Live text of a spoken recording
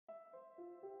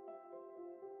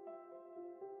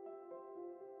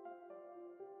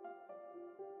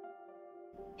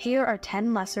Here are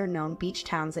 10 lesser-known beach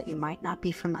towns that you might not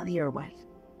be familiar with.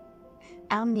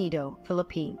 El Nido,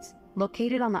 Philippines.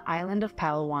 Located on the island of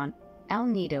Palawan, El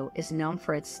Nido is known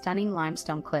for its stunning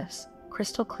limestone cliffs,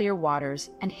 crystal clear waters,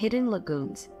 and hidden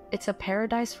lagoons. It's a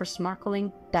paradise for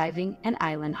snorkeling, diving, and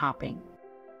island hopping.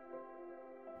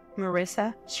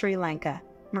 Marissa, Sri Lanka.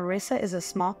 Marissa is a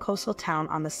small coastal town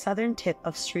on the southern tip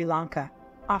of Sri Lanka,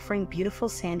 offering beautiful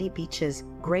sandy beaches,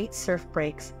 great surf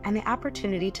breaks, and the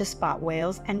opportunity to spot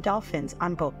whales and dolphins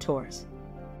on boat tours.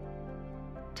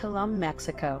 Tulum,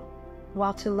 Mexico.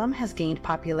 While Tulum has gained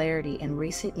popularity in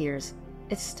recent years,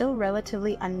 it's still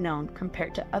relatively unknown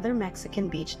compared to other Mexican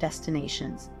beach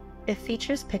destinations. It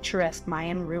features picturesque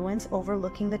Mayan ruins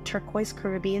overlooking the turquoise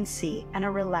Caribbean Sea and a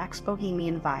relaxed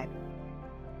bohemian vibe.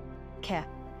 Kep,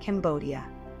 Cambodia.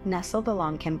 Nestled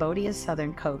along Cambodia's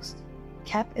southern coast,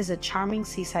 Kep is a charming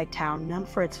seaside town known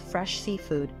for its fresh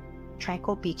seafood,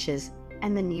 tranquil beaches,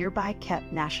 and the nearby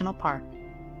Kep National Park.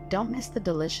 Don't miss the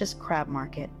delicious crab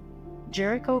market.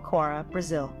 Jericoacoara,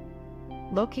 Brazil.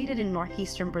 Located in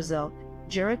northeastern Brazil,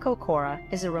 Jericoacoara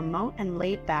is a remote and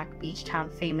laid-back beach town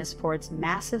famous for its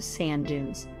massive sand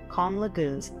dunes, calm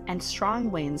lagoons, and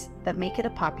strong winds that make it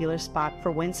a popular spot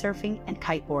for windsurfing and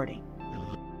kiteboarding.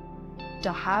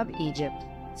 Dahab, Egypt.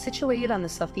 Situated on the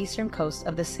southeastern coast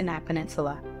of the Sinai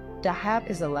Peninsula, Dahab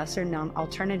is a lesser-known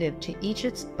alternative to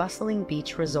Egypt's bustling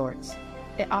beach resorts.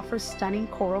 It offers stunning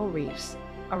coral reefs,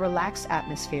 a relaxed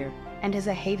atmosphere, and is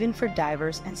a haven for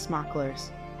divers and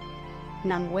snorkelers.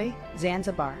 Nangwi,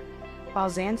 Zanzibar. While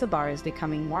Zanzibar is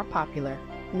becoming more popular,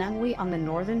 Nangwi on the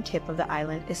northern tip of the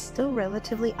island is still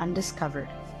relatively undiscovered.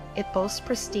 It boasts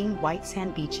pristine white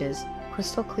sand beaches,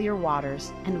 crystal clear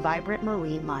waters, and vibrant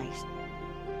marine life.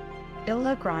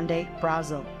 Ilha Grande,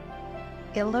 Brazil.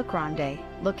 Ilha Grande,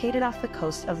 located off the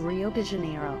coast of Rio de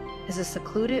Janeiro, is a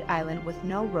secluded island with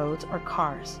no roads or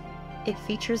cars. It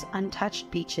features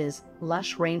untouched beaches,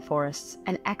 lush rainforests,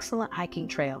 and excellent hiking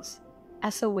trails.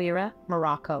 Essaouira,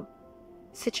 Morocco.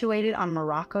 Situated on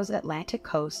Morocco's Atlantic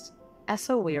coast,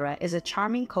 Essaouira is a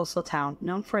charming coastal town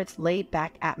known for its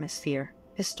laid-back atmosphere,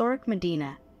 historic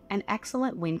Medina, and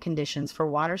excellent wind conditions for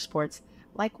water sports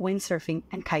like windsurfing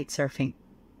and kitesurfing.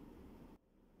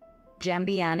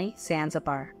 Jambiani,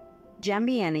 Zanzibar.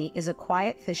 Jambiani is a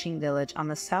quiet fishing village on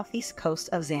the southeast coast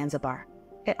of Zanzibar.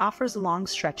 It offers long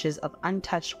stretches of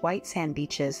untouched white sand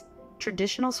beaches,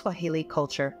 traditional Swahili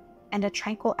culture, and a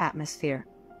tranquil atmosphere.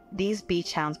 These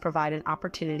beach towns provide an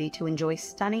opportunity to enjoy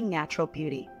stunning natural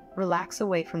beauty, relax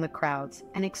away from the crowds,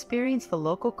 and experience the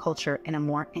local culture in a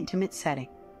more intimate setting.